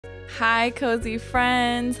Hi, cozy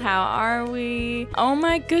friends. How are we? Oh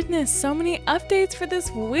my goodness, so many updates for this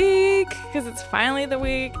week because it's finally the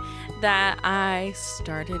week that I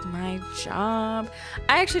started my job.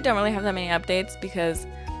 I actually don't really have that many updates because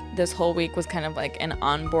this whole week was kind of like an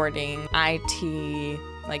onboarding IT,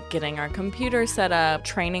 like getting our computer set up,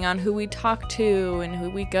 training on who we talk to and who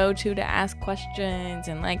we go to ask questions,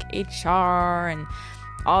 and like HR and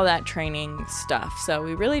all that training stuff. So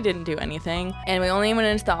we really didn't do anything. And we only went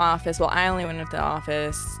into the office. Well, I only went into the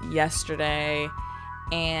office yesterday.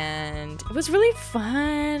 And it was really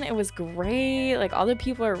fun. It was great. Like, all the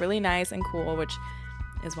people are really nice and cool, which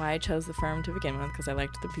is why I chose the firm to begin with, because I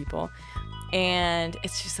liked the people. And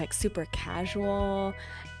it's just like super casual.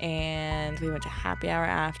 And we went to happy hour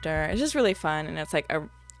after. It's just really fun. And it's like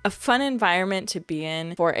a fun environment to be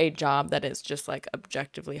in for a job that is just like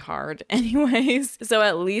objectively hard anyways. So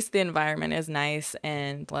at least the environment is nice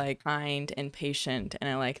and like kind and patient, and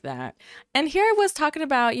I like that. And here I was talking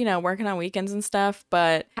about, you know, working on weekends and stuff,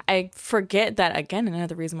 but I forget that, again,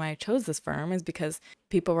 another reason why I chose this firm is because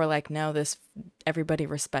people were like, no, everybody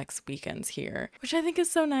respects weekends here, which I think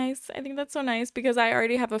is so nice. I think that's so nice because I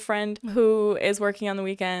already have a friend who is working on the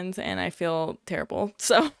weekends and I feel terrible.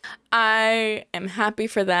 So I am happy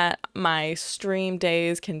for that. My stream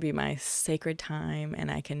days can be my sacred time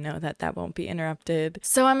and I can know that that won't be interrupted.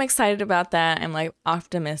 So I'm excited about that. I'm like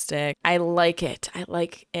optimistic. I like it. I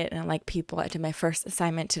like it. And I like people. I did my first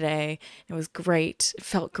assignment today. It was great. It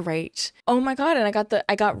felt great. Oh my God. And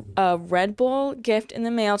I got a Red Bull gift in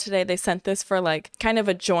the mail today. They sent this for like kind of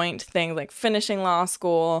a joint thing, like finishing law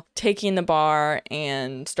school, taking the bar,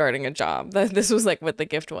 and starting a job. This was like what the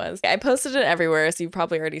gift was. I posted it everywhere, so you've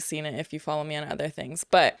probably already seen it if you follow me on other things.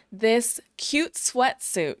 But this cute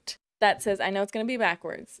sweatsuit that says, I know it's going to be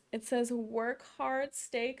backwards. It says, work hard,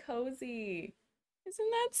 stay cozy.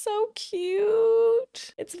 Isn't that so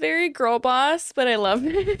cute? It's very girl boss, but I love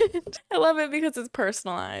it. I love it because it's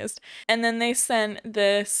personalized. And then they sent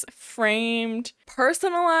this framed,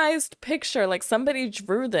 personalized picture. Like somebody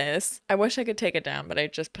drew this. I wish I could take it down, but I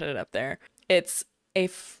just put it up there. It's a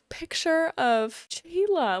picture of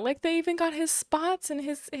Sheila. Like they even got his spots and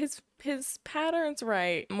his patterns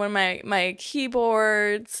right. One of my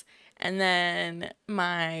keyboards. And then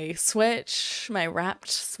my switch, my wrapped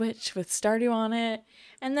switch with Stardew on it.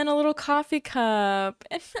 And then a little coffee cup.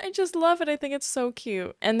 And I just love it. I think it's so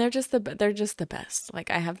cute. And they're just the best. Like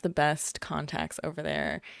I have the best contacts over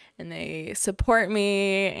there. And they support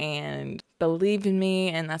me and believe in me.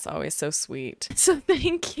 And that's always so sweet. So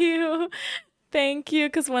thank you. Thank you,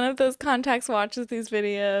 because one of those contacts watches these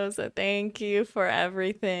videos. So thank you for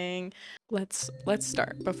everything. Let's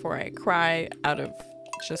start before I cry out of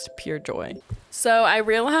just pure joy. So I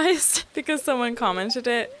realized, because someone commented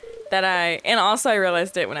it, and also I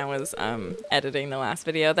realized it when I was editing the last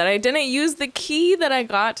video, that I didn't use the key that I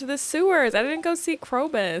got to the sewers. I didn't go see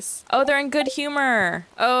Krobus. Oh, they're in good humor.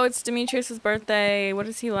 Oh, it's Demetrius's birthday. What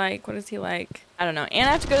is he like? What is he like? I don't know. And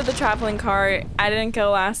I have to go to the traveling cart. I didn't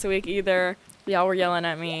go last week either. Y'all were yelling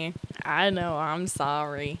at me. I know, I'm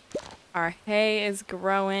sorry. Our hay is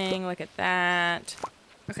growing. Look at that.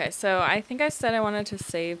 Okay, so I think I said I wanted to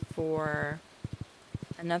save for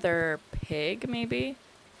another pig, maybe?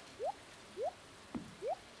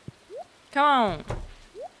 Come on.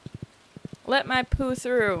 Let my poo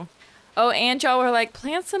through. Oh, and y'all were like,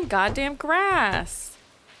 plant some goddamn grass.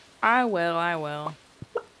 I will.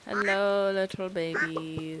 Hello, little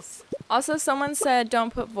babies. Also, someone said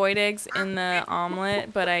don't put void eggs in the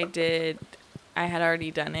omelet, but I did. I had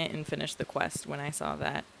already done it and finished the quest when I saw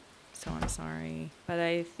that. So I'm sorry, but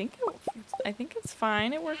I think it's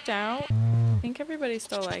fine. It worked out. I think everybody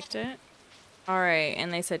still liked it. All right,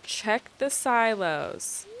 and they said check the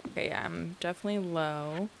silos. Okay, yeah, I'm definitely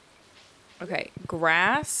low. Okay,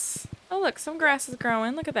 grass. Oh look, some grass is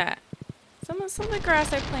growing. Look at that. Some of the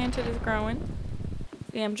grass I planted is growing.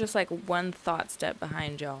 See, I'm just like one thought step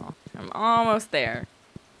behind y'all. I'm almost there.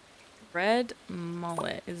 Red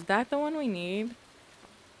mullet. Is that the one we need?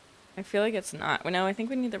 I feel like it's not. No, I think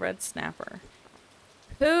we need the red snapper.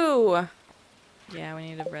 Who? Yeah, we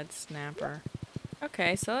need a red snapper.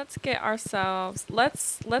 Okay, so let's get ourselves...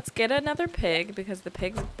 Let's get another pig, because the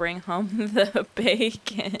pigs bring home the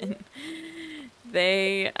bacon.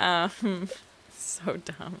 They, so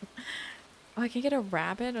dumb. Oh, I can get a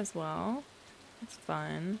rabbit as well. That's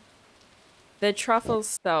fun. The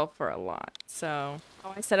truffles sell for a lot, so...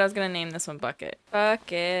 Oh, I said I was gonna name this one Bucket.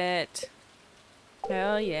 Bucket.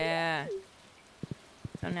 Hell yeah.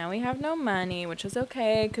 So now we have no money, which is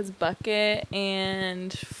okay, because Bucket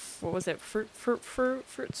and what was it? Fruitsu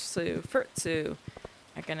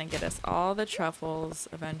are gonna get us all the truffles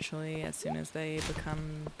eventually as soon as they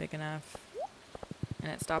become big enough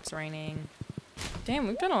and it stops raining. Damn,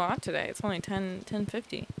 we've done a lot today. It's only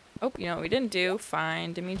 10:50. Oh, you know what we didn't do?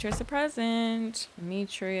 Find Demetrius a present.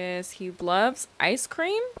 Demetrius, he loves ice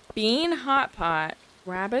cream, bean hot pot,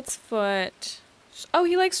 rabbit's foot. Oh,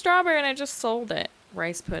 he likes strawberry and I just sold it.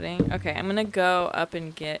 Rice pudding. Okay, I'm gonna go up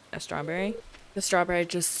and get a strawberry. The strawberry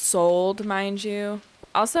just sold, mind you.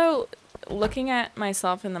 Also, looking at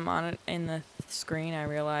myself in the screen, I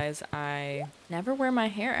realize I never wear my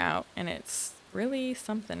hair out, and it's really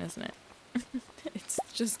something, isn't it? It's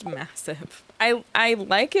just massive. I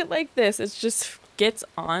like it like this. It just gets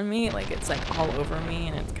on me, like it's like all over me,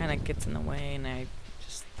 and it kind of gets in the way, and I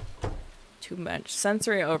just too much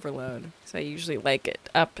sensory overload. So I usually like it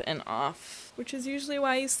up and off, which is usually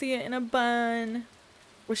why you see it in a bun.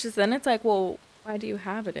 Which is then it's like, well, why do you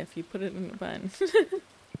have it if you put it in a bun?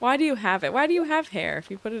 Why do you have it? Why do you have hair if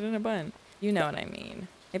you put it in a bun? You know what I mean.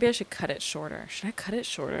 Maybe I should cut it shorter. Should I cut it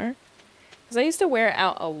shorter? Because I used to wear it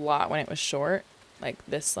out a lot when it was short. Like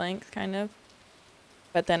this length, kind of.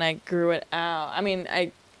 But then I grew it out. I mean,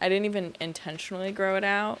 I didn't even intentionally grow it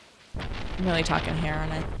out. I'm really talking hair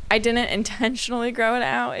on it. I didn't intentionally grow it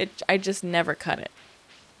out. I just never cut it.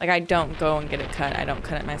 Like, I don't go and get it cut. I don't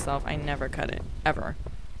cut it myself. I never cut it. Ever.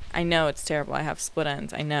 I know it's terrible. I have split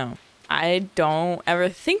ends. I know. I don't ever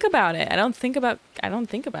think about it. I don't think about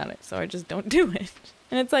it. So I just don't do it.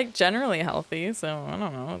 And it's like generally healthy. So I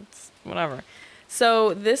don't know. It's whatever.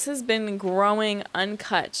 So this has been growing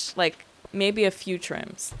uncut, like maybe a few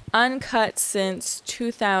trims. Uncut since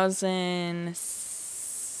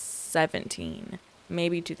 2017,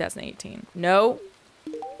 maybe 2018. No.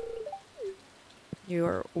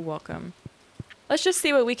 You're welcome. Let's just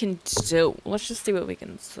see what we can do.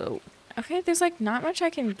 Okay, there's like not much I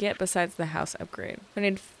can get besides the house upgrade. I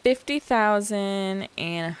need 50,000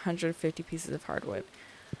 and 150 pieces of hardwood.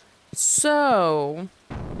 So,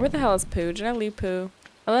 where the hell is Pooh? Did I leave Pooh?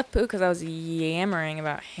 I left Pooh because I was yammering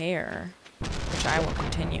about hair, which I will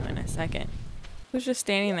continue in a second. Who's just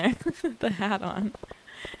standing there with the hat on,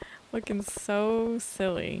 looking so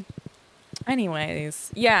silly.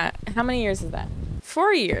 Anyways, yeah, how many years is that?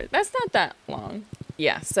 4 years. That's not that long.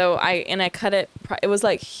 Yeah, so I cut it, it was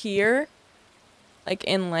like here, like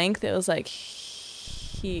in length, it was like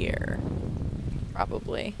here,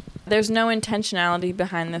 probably. There's no intentionality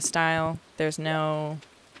behind this style. There's no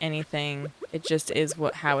anything. It just is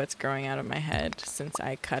how it's growing out of my head since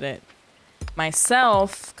I cut it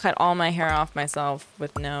myself, cut all my hair off myself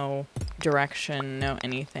with no direction, no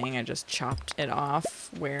anything. I just chopped it off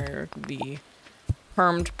where the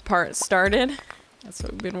permed part started. That's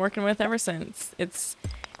what we've been working with ever since. It's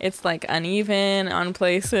like uneven on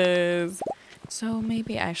places. So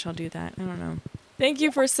maybe I shall do that. I don't know. Thank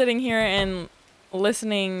you for sitting here and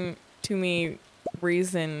listening to me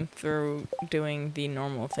reason through doing the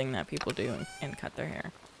normal thing that people do and cut their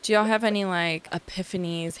hair. Do y'all have any like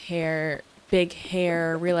epiphanies, big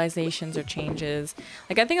hair realizations or changes?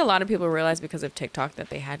 Like I think a lot of people realize because of TikTok that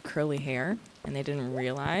they had curly hair and they didn't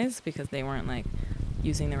realize because they weren't like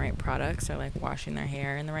using the right products or like washing their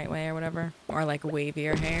hair in the right way or whatever, or like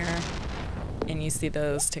wavier hair. And you see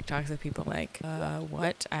those TikToks of people like,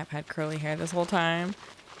 what? I've had curly hair this whole time.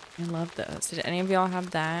 I love those. Did any of y'all have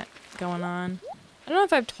that going on? I don't know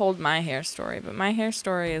if I've told my hair story, but my hair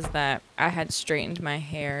story is that I had straightened my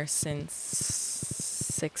hair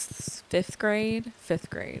since fifth grade.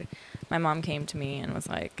 My mom came to me and was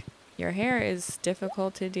like, your hair is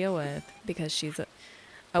difficult to deal with, because she's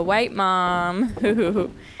a white mom who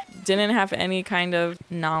didn't have any kind of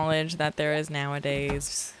knowledge that there is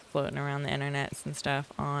nowadays floating around the internets and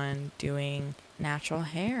stuff on doing natural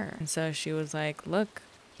hair. And so she was like, look,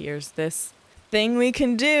 here's this thing we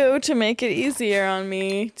can do to make it easier on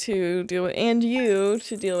me to do it and you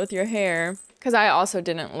to deal with your hair. Because I also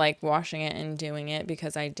didn't like washing it and doing it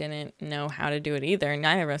because I didn't know how to do it either.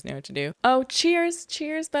 Neither of us knew what to do. Oh, cheers.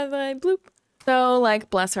 Cheers, by the way. Bloop. So, like,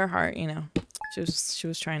 bless her heart, you know. She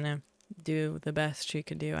was trying to do the best she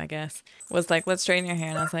could do, I guess. Was like, let's straighten your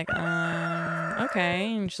hair. And I was like,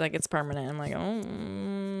 okay. And she's like, it's permanent. I'm like,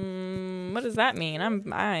 what does that mean?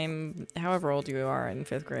 I'm however old you are in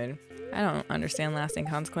 5th grade. I don't understand lasting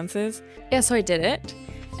consequences. Yeah, so I did it.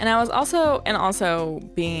 And I was also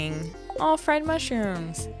being all fried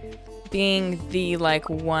mushrooms. Being the like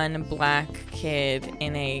one black kid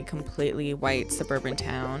in a completely white suburban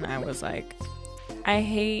town, I was like, I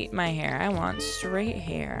hate my hair. I want straight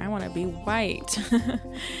hair. I want to be white.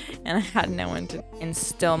 And I had no one to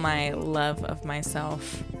instill my love of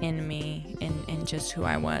myself in me, in just who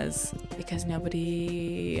I was, because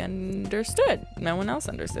nobody understood. No one else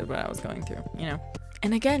understood what I was going through, you know?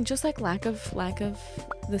 And again, just like lack of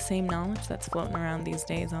the same knowledge that's floating around these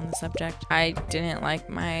days on the subject. I didn't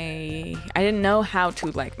know how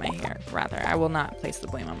to like my hair. Rather, I will not place the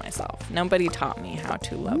blame on myself. Nobody taught me how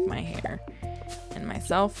to love my hair and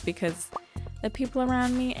myself, because the people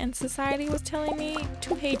around me and society was telling me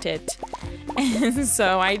to hate it. And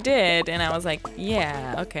so I did, and I was like,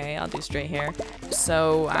 yeah, okay, I'll do straight hair.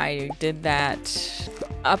 So I did that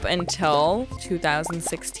up until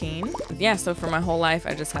 2016. Yeah, so for my whole life,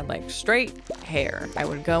 I just had like straight hair. I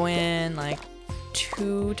would go in like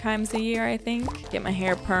 2 times a year, I think, get my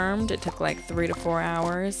hair permed. It took like 3 to 4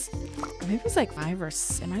 hours. Maybe it was like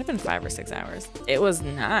it might have been 5 or 6 hours. It was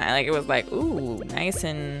not like, it was like, ooh, nice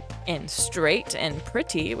and straight and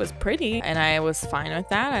pretty. It was pretty, and I was fine with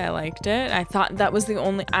that. I liked it. I thought that was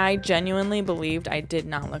I genuinely believed I did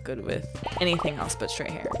not look good with anything else but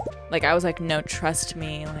straight hair. Like, I was like, no, trust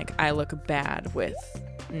me, like, I look bad with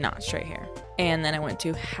not straight hair. And then I went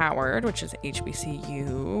to Howard, which is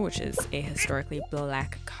HBCU, which is a historically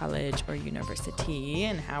black college or university.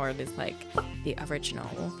 And Howard is like the original.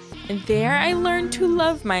 And there I learned to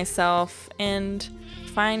love myself and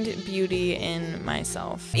find beauty in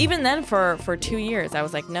myself. Even then, for 2 years, I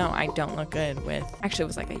was like, no, I don't look good with, actually it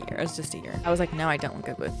was like a year, it was just a year. I was like, no, I don't look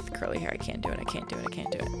good with curly hair. I can't do it. I can't do it. I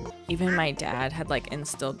can't do it. Even my dad had like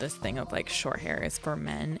instilled this thing of like short hair is for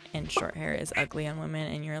men and short hair is ugly on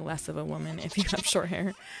women, and you're less of a woman if you have short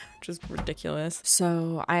hair, which is ridiculous.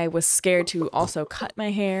 So I was scared to also cut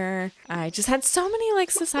my hair. I just had so many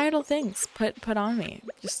like societal things put on me.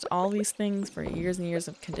 Just all these things for years and years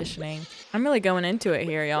of conditioning. I'm really going into it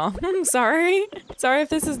here, y'all. I'm sorry. Sorry if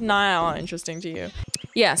this is not all interesting to you.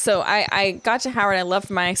 Yeah, so I got to Howard. I loved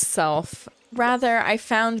myself. Rather, I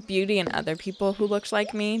found beauty in other people who looked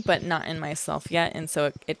like me, but not in myself yet. And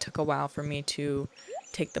so it took a while for me to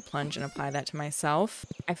take the plunge and apply that to myself.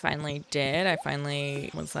 I finally did. I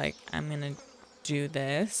finally was like, I'm gonna do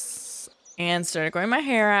this, and started growing my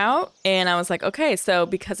hair out. And I was like, okay, so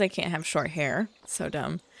because I can't have short hair, so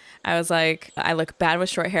dumb. I was like, I look bad with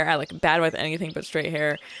short hair. I look bad with anything but straight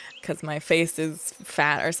hair because my face is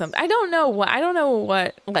fat or something. I don't know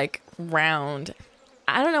what like round.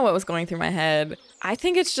 I don't know what was going through my head. I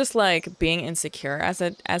think it's just like being insecure as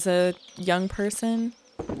a young person,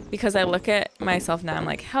 because I look at myself now, I'm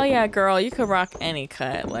like, hell yeah, girl, you could rock any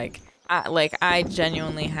cut. I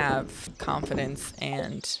genuinely have confidence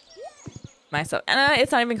and myself, and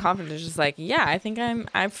it's not even confidence. It's just like, yeah, I think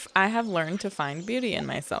I have learned to find beauty in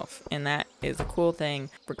myself, and that is a cool thing,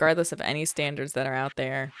 regardless of any standards that are out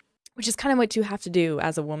there. Which is kind of what you have to do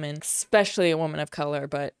as a woman, especially a woman of color,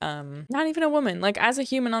 but not even a woman. Like, as a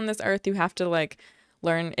human on this earth, you have to like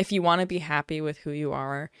learn, if you want to be happy with who you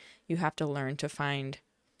are, you have to learn to find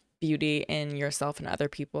beauty in yourself and other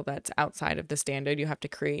people that's outside of the standard. You have to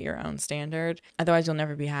create your own standard. Otherwise, you'll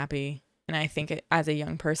never be happy. And I think as a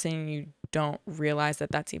young person, you don't realize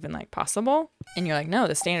that that's even like possible. And you're like, no,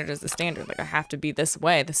 the standard is the standard. Like, I have to be this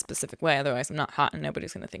way, this specific way. Otherwise, I'm not hot and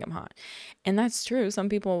nobody's going to think I'm hot. And that's true. Some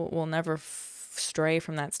people will never stray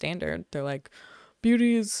from that standard. They're like,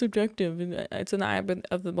 beauty is subjective. It's an eye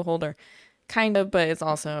of the beholder. Kind of, but it's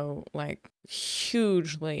also like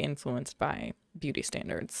hugely influenced by beauty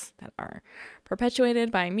standards that are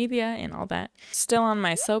perpetuated by media and all that. Still on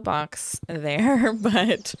my soapbox there,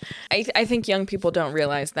 but I think young people don't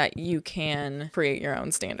realize that you can create your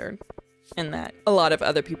own standard, and that a lot of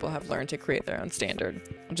other people have learned to create their own standard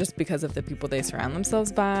just because of the people they surround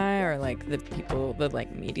themselves by, or like the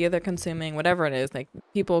like media they're consuming, whatever it is. Like,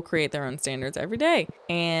 people create their own standards every day,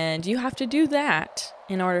 and you have to do that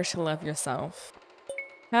in order to love yourself.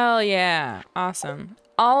 Hell yeah. Awesome.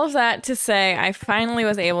 All of that to say, I finally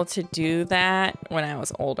was able to do that when I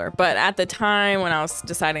was older. But at the time when I was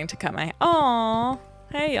deciding to cut my... Aw,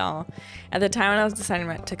 hey y'all. At the time when I was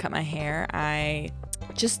deciding to cut my hair, I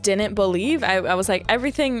just didn't believe. I was like,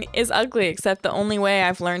 everything is ugly, except the only way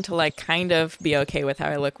I've learned to like kind of be okay with how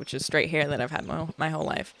I look, which is straight hair that I've had my whole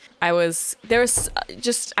life. I was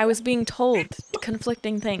being told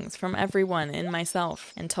conflicting things from everyone and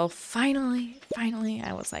myself, until finally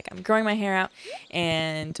I was like, I'm growing my hair out,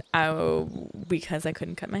 and because I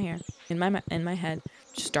couldn't cut my hair in my head,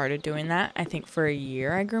 started doing that. I think for a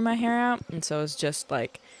year I grew my hair out, and so it was just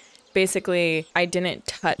like, basically, I didn't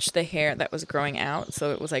touch the hair that was growing out.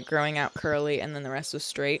 So it was like growing out curly, and then the rest was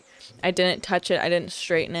straight. I didn't touch it. I didn't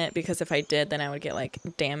straighten it, because if I did, then I would get like,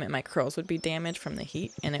 my curls would be damaged from the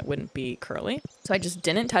heat and it wouldn't be curly. So I just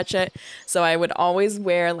didn't touch it. So I would always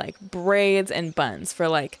wear like braids and buns for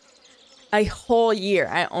like a whole year.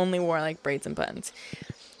 I only wore like braids and buns.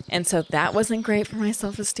 And so that wasn't great for my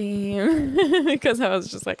self-esteem because I was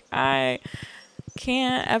just like, I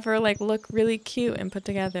can't ever like look really cute and put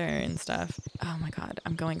together and stuff. Oh my God,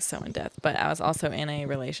 I'm going so in depth. But I was also in a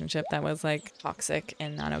relationship that was like toxic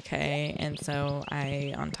and not okay. And so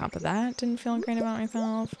I, on top of that, didn't feel great about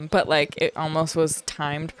myself. But like it almost was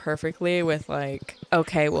timed perfectly with like,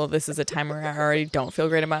 okay, well, this is a time where I already don't feel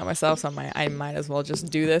great about myself. So I might as well just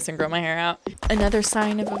do this and grow my hair out. Another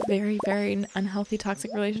sign of a very, very unhealthy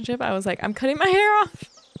toxic relationship. I was like, I'm cutting my hair off.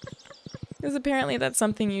 Because apparently that's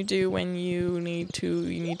something you do when you need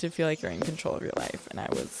to feel like you're in control of your life. And I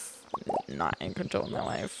was not in control of my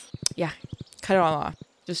life. Yeah, cut it all off.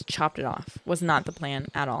 Just chopped it off. Was not the plan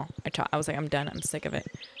at all. I was like, I'm done. I'm sick of it.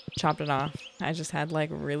 Chopped it off. I just had like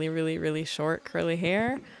really, really, really short curly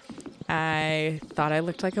hair. I thought I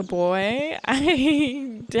looked like a boy.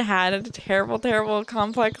 I had a terrible, terrible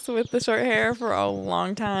complex with the short hair for a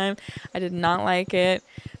long time. I did not like it.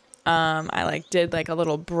 I like did like a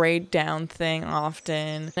little braid down thing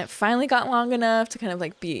often. And it finally got long enough to kind of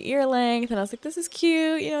like be ear length. And I was like, this is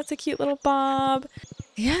cute. You know, it's a cute little bob.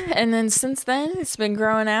 Yeah. And then since then it's been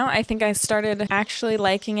growing out. I think I started actually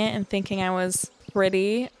liking it and thinking I was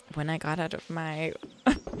pretty when I got out of my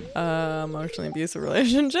emotionally abusive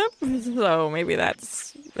relationship. So maybe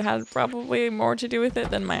that's had probably more to do with it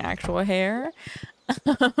than my actual hair.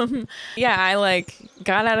 Yeah, I like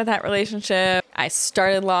got out of that relationship. I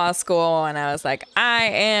started law school and I was like, I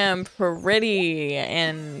am pretty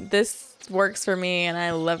and this works for me and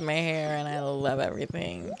I love my hair and I love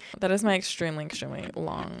everything. That is my extremely, extremely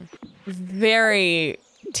long, very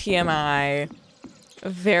TMI,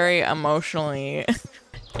 very emotionally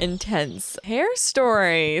intense hair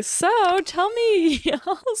story. So tell me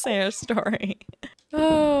y'all's hair story.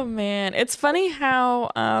 Oh man, it's funny how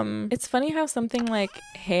something like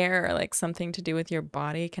hair or like something to do with your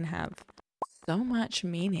body can have so much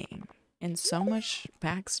meaning and so much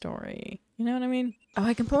backstory. You know what I mean? Oh,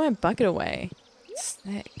 I can put my bucket away.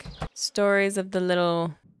 Sick. Stories of the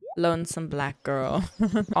little lonesome black girl.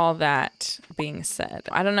 All that being said,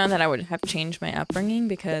 I don't know that I would have changed my upbringing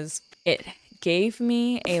because it gave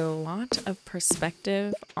me a lot of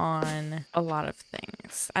perspective on a lot of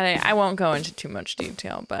things. I won't go into too much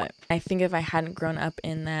detail, but I think if I hadn't grown up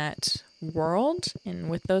in that world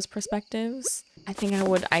and with those perspectives, I think I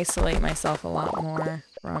would isolate myself a lot more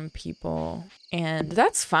from people. And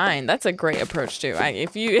that's fine. That's a great approach too.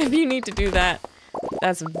 If you need to do that,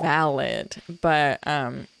 that's valid. But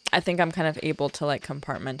I think I'm kind of able to like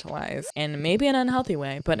compartmentalize in maybe an unhealthy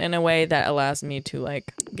way, but in a way that allows me to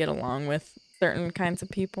like get along with certain kinds of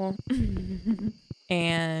people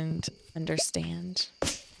and understand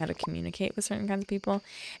how to communicate with certain kinds of people.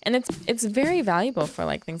 And it's very valuable for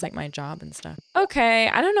like things like my job and stuff. Okay,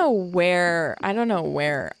 I don't know where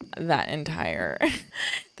that entire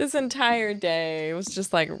this entire day was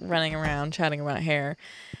just like running around chatting about hair.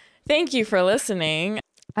 Thank you for listening.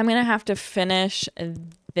 I'm gonna have to finish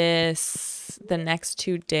the next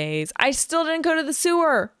 2 days. I still didn't go to the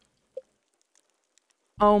sewer.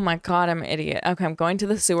 Oh my God, I'm an idiot. Okay, I'm going to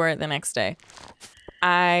the sewer the next day.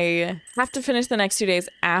 I have to finish the next 2 days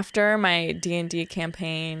after my D&D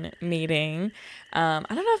campaign meeting. I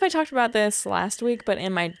don't know if I talked about this last week, but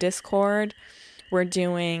in my Discord, we're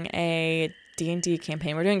doing a D&D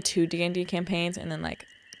campaign. We're doing 2 D&D campaigns and then like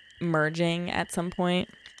merging at some point.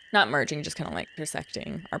 Not merging, just kind of like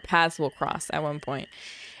intersecting. Our paths will cross at one point.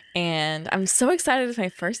 And I'm so excited. It's my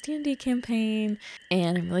first D&D campaign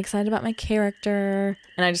and I'm really excited about my character.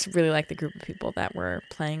 And I just really like the group of people that we're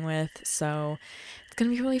playing with. So it's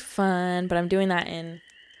going to be really fun, but I'm doing that in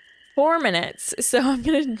 4 minutes. So I'm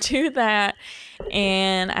going to do that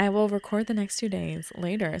and I will record the next 2 days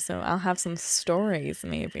later. So I'll have some stories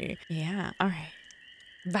maybe. Yeah. All right.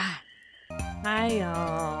 Bye. Hi,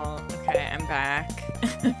 y'all. Okay, I'm back.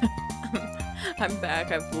 I'm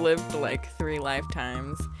back. I've lived like 3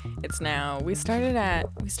 lifetimes. It's now, we started at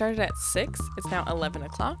 6. It's now 11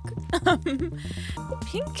 o'clock.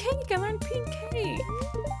 Pink cake. I learned pink cake.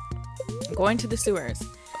 Going to the sewers.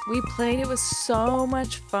 We played. It was so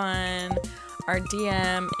much fun. Our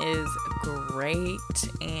DM is great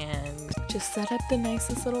and just set up the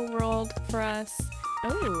nicest little world for us.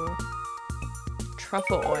 Oh.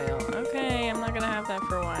 Truffle oil. Okay, I'm not gonna have that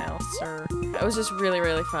for a while, sir. It was just really,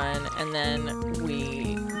 really fun. And then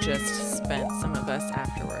we just spent, some of us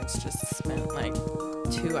afterwards, just spent like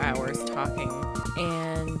 2 hours talking.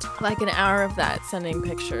 And like an hour of that sending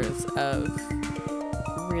pictures of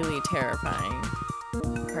really terrifying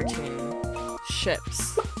cartoon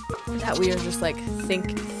ships that we are just like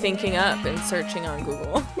thinking up and searching on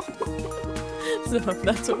Google. So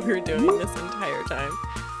that's what we were doing this entire time.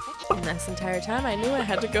 And this entire time I knew I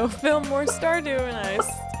had to go film more Stardew and I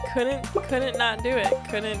couldn't not do it.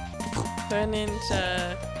 Couldn't couldn't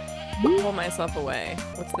pull myself away.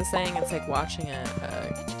 What's the saying? It's like watching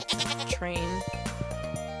a train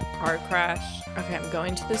car crash. Okay, I'm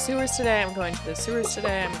going to the sewers today. I'm going to the sewers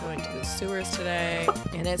today. I'm going to the sewers today.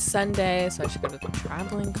 And it's Sunday, so I should go to the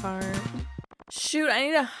traveling cart. Shoot, I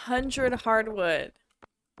need 100 hardwood.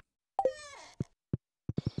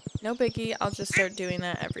 No biggie, I'll just start doing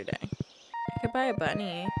that every day. I could buy a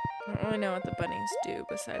bunny. I don't really know what the bunnies do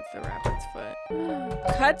besides the rabbit's foot.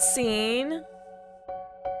 Cutscene!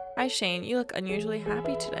 Hi Shane, you look unusually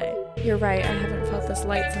happy today. You're right, I haven't felt this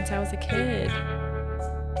light since I was a kid.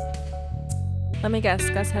 Let me guess,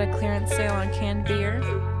 Gus had a clearance sale on canned beer?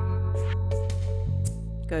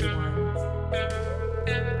 Good one.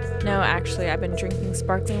 No, actually, I've been drinking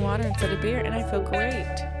sparkling water instead of beer and I feel great.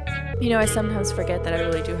 You know, I sometimes forget that I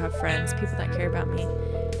really do have friends, people that care about me.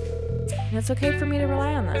 And it's okay for me to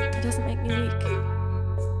rely on them. It doesn't make me weak.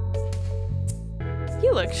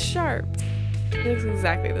 You look sharp. He looks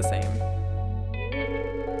exactly the same.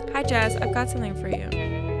 Hi, Jazz. I've got something for you.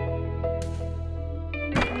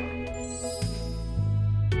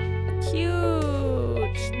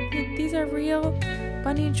 Cute. These are real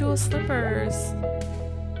bunny jewel slippers.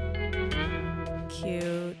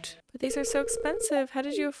 Cute. But these are so expensive. How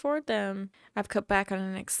did you afford them? I've cut back on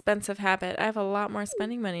an expensive habit. I have a lot more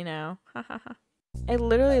spending money now. Ha ha ha. I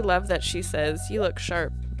literally love that she says, you look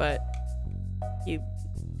sharp, but you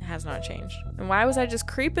has not changed. And why was I just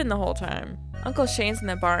creeping the whole time? Uncle Shane's in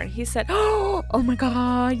the barn. He said, oh my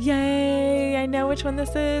god, yay, I know which one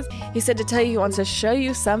this is. He said to tell you he wants to show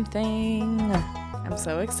you something. I'm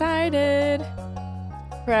so excited.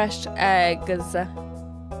 Fresh eggs.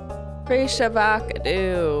 Fresh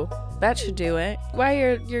avocado. That should do it. Why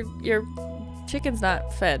your chicken's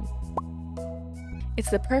not fed? It's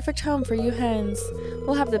the perfect home for you hens.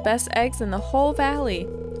 We'll have the best eggs in the whole valley.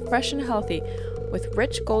 Fresh and healthy, with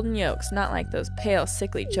rich golden yolks, not like those pale,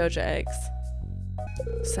 sickly Choja eggs.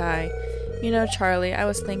 Sigh. You know, Charlie, I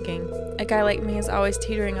was thinking, a guy like me is always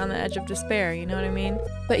teetering on the edge of despair, you know what I mean?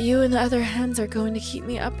 But you and the other hens are going to keep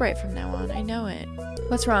me upright from now on, I know it.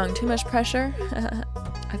 What's wrong, too much pressure?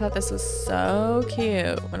 I thought this was so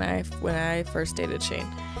cute when I first dated Shane.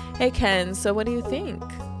 Hey Ken, so what do you think?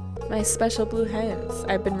 My special blue hens.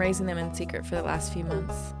 I've been raising them in secret for the last few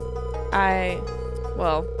months.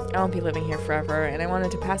 Well, I won't be living here forever, and I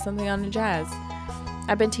wanted to pass something on to Jazz.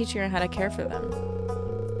 I've been teaching her how to care for them.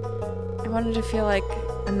 I wanted to feel like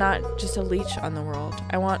I'm not just a leech on the world.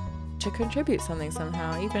 I want to contribute something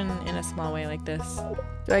somehow, even in a small way like this.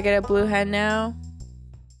 Do I get a blue hen now?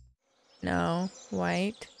 No.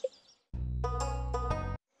 White.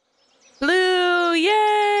 Blue!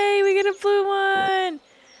 Yay! We get a blue one!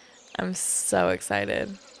 I'm so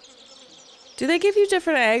excited. Do they give you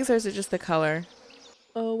different eggs, or is it just the color?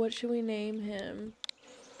 Oh, what should we name him?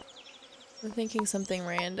 I'm thinking something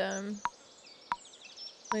random.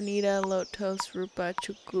 Lanita, Lotos, Rupa,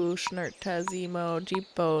 Chuku, Shnurta, Zemo,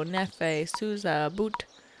 Jipo, Nefe, Souza, Boot,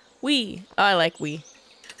 Wee. Oh, I like Wee.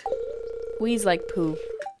 Wee's like poo.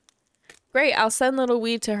 Great, I'll send little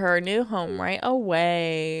Wee to her new home right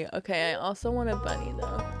away. Okay, I also want a bunny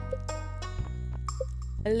though.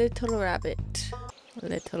 A little rabbit.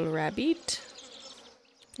 Little rabbit.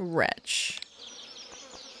 Wretch.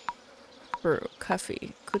 Brew,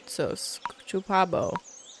 Cuffy, Kutsos, Chupabo,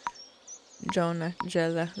 Jonah,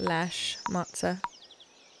 Jella, Lash, Matza,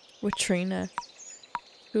 Watrina,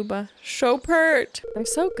 Cuba, Chopert. They're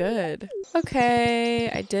so good. Okay,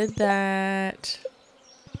 I did that.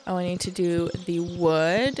 Oh, I need to do the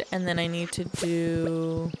wood, and then I need to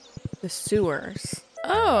do the sewers.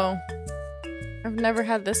 Oh, I've never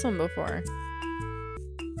had this one before.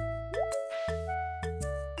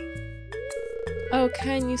 Oh,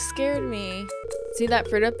 Ken, you scared me. See that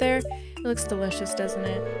fruit up there? It looks delicious, doesn't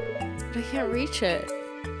it? But I can't reach it.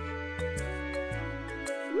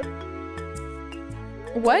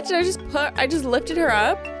 What? Did I just lifted her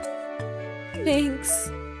up?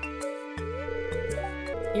 Thanks.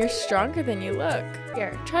 You're stronger than you look.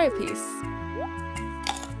 Here, try a piece.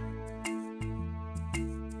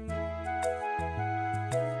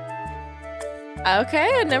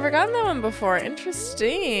 Okay, I'd never gotten that one before.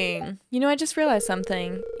 Interesting. You know, I just realized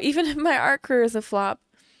something. Even if my art career is a flop,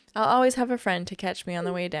 I'll always have a friend to catch me on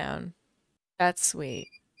the way down. That's sweet.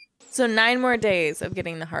 So 9 more days of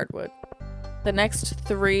getting the hardwood. The next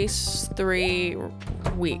three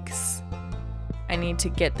weeks, I need to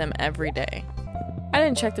get them every day. I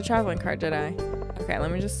didn't check the traveling cart, did I? Okay, let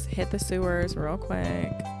me just hit the sewers real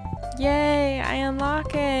quick. Yay, I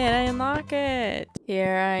unlock it, I unlock it.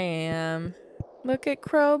 Here I am. Look at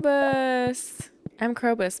Krobus. I'm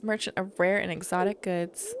Krobus, merchant of rare and exotic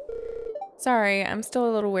goods. Sorry, I'm still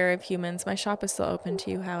a little wary of humans. My shop is still open to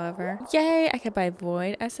you, however. Yay, I could buy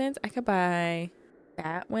void essence. I could buy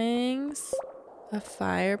bat wings, a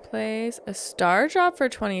fireplace, a star drop for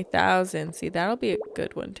 20,000. See, that'll be a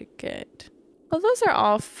good one to get. Well, those are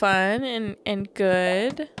all fun and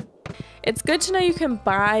good. It's good to know you can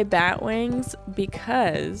buy bat wings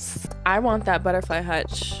because I want that butterfly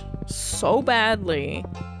hutch so badly.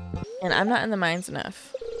 And I'm not in the mines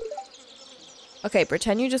enough. Okay,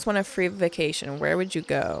 pretend you just want a free vacation. Where would you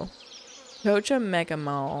go? Cocha Mega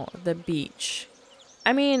Mall, the beach.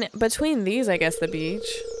 I mean, between these, I guess the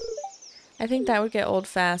beach. I think that would get old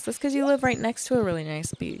fast. That's because you live right next to a really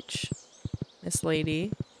nice beach, Miss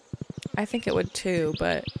Lady. I think it would too,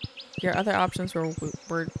 but your other options were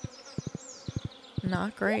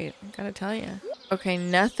not great, I gotta tell you. Okay,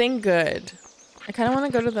 nothing good. I kind of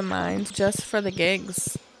want to go to the mines just for the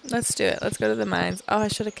gigs. Let's do it. Let's go to the mines. Oh, I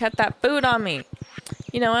should have kept that food on me.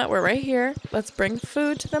 You know what? We're right here. Let's bring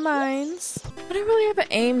food to the mines. I don't really have an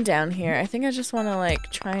aim down here. I think I just want to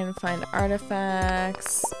like try and find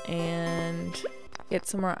artifacts and get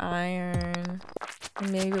some more iron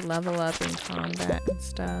and maybe level up in combat and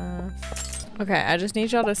stuff. Okay, I just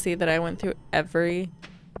need y'all to see that I went through every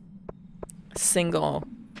single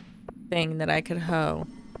thing that I could hoe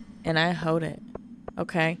and I hoed it.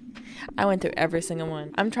 Okay, I went through every single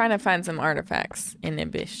one. I'm trying to find some artifacts in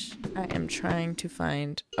Ibish. I am trying to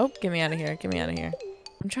find... Oh, get me out of here. Get me out of here.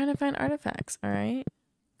 I'm trying to find artifacts, all right?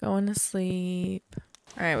 Going to sleep.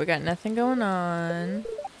 All right, we got nothing going on.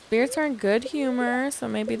 Spirits are in good humor, so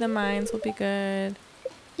maybe the mines will be good.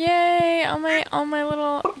 Yay! All my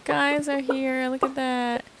little guys are here. Look at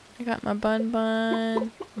that. I got my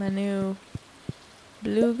bun, my new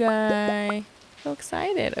blue guy. So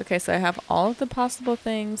excited. Okay, so I have all of the possible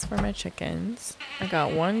things for my chickens. I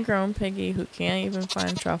got one grown piggy who can't even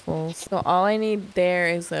find truffles. So all I need there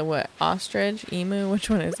is a what? Ostrich? Emu? Which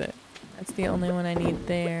one is it? That's the only one I need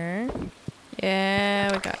there.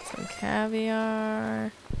 Yeah, we got some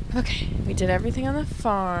caviar. Okay, we did everything on the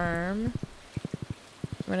farm.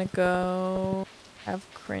 I'm gonna go have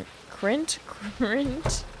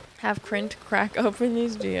have Crint crack open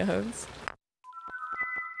these geodes.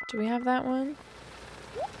 Do we have that one?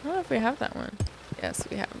 I don't know if we have that one. Yes,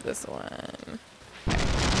 we have this one. Okay.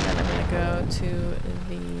 And then I'm gonna go to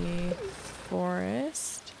the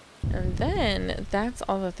forest. And then that's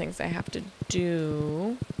all the things I have to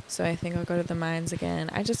do. So I think I'll go to the mines again.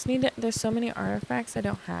 I just need it. There's so many artifacts I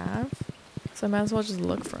don't have. So I might as well just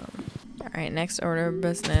look for them. Alright, next order of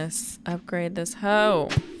business. Upgrade this hoe.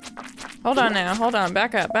 Hold on now, hold on.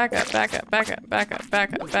 Back up, back up, back up, back up, back up,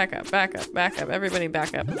 back up, back up, back up, back up. Everybody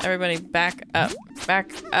back up. Everybody back up.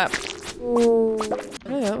 Back up.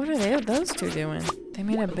 What are those two doing? They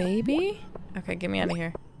made a baby? Okay, get me out of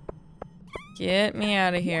here. Get me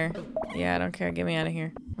out of here. Yeah, I don't care. Get me out of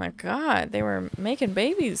here. Oh my god, they were making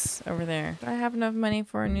babies over there. Do I have enough money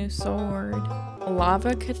for a new sword?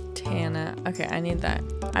 Lava katana. Okay, I need that.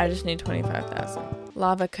 I just need 25,000.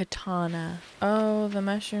 Lava katana. Oh, the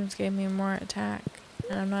mushrooms gave me more attack.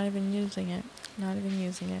 And I'm not even using it. Not even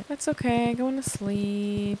using it. That's okay. Going to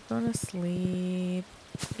sleep. Going to sleep.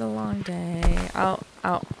 It's a long day. Ow.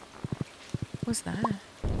 What's that?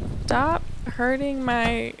 Stop hurting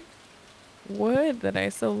my wood that I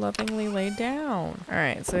so lovingly laid down. All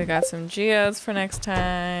right, so we got some geodes for next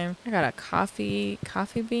time. I got a coffee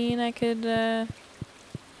bean I could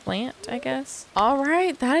plant, I guess. All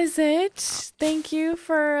right, that is it. Thank you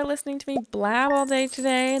for listening to me blab all day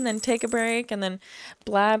today and then take a break and then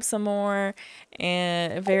blab some more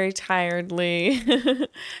and very tiredly.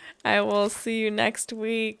 I will see you next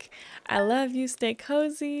week. I love you. Stay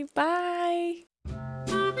cozy. Bye.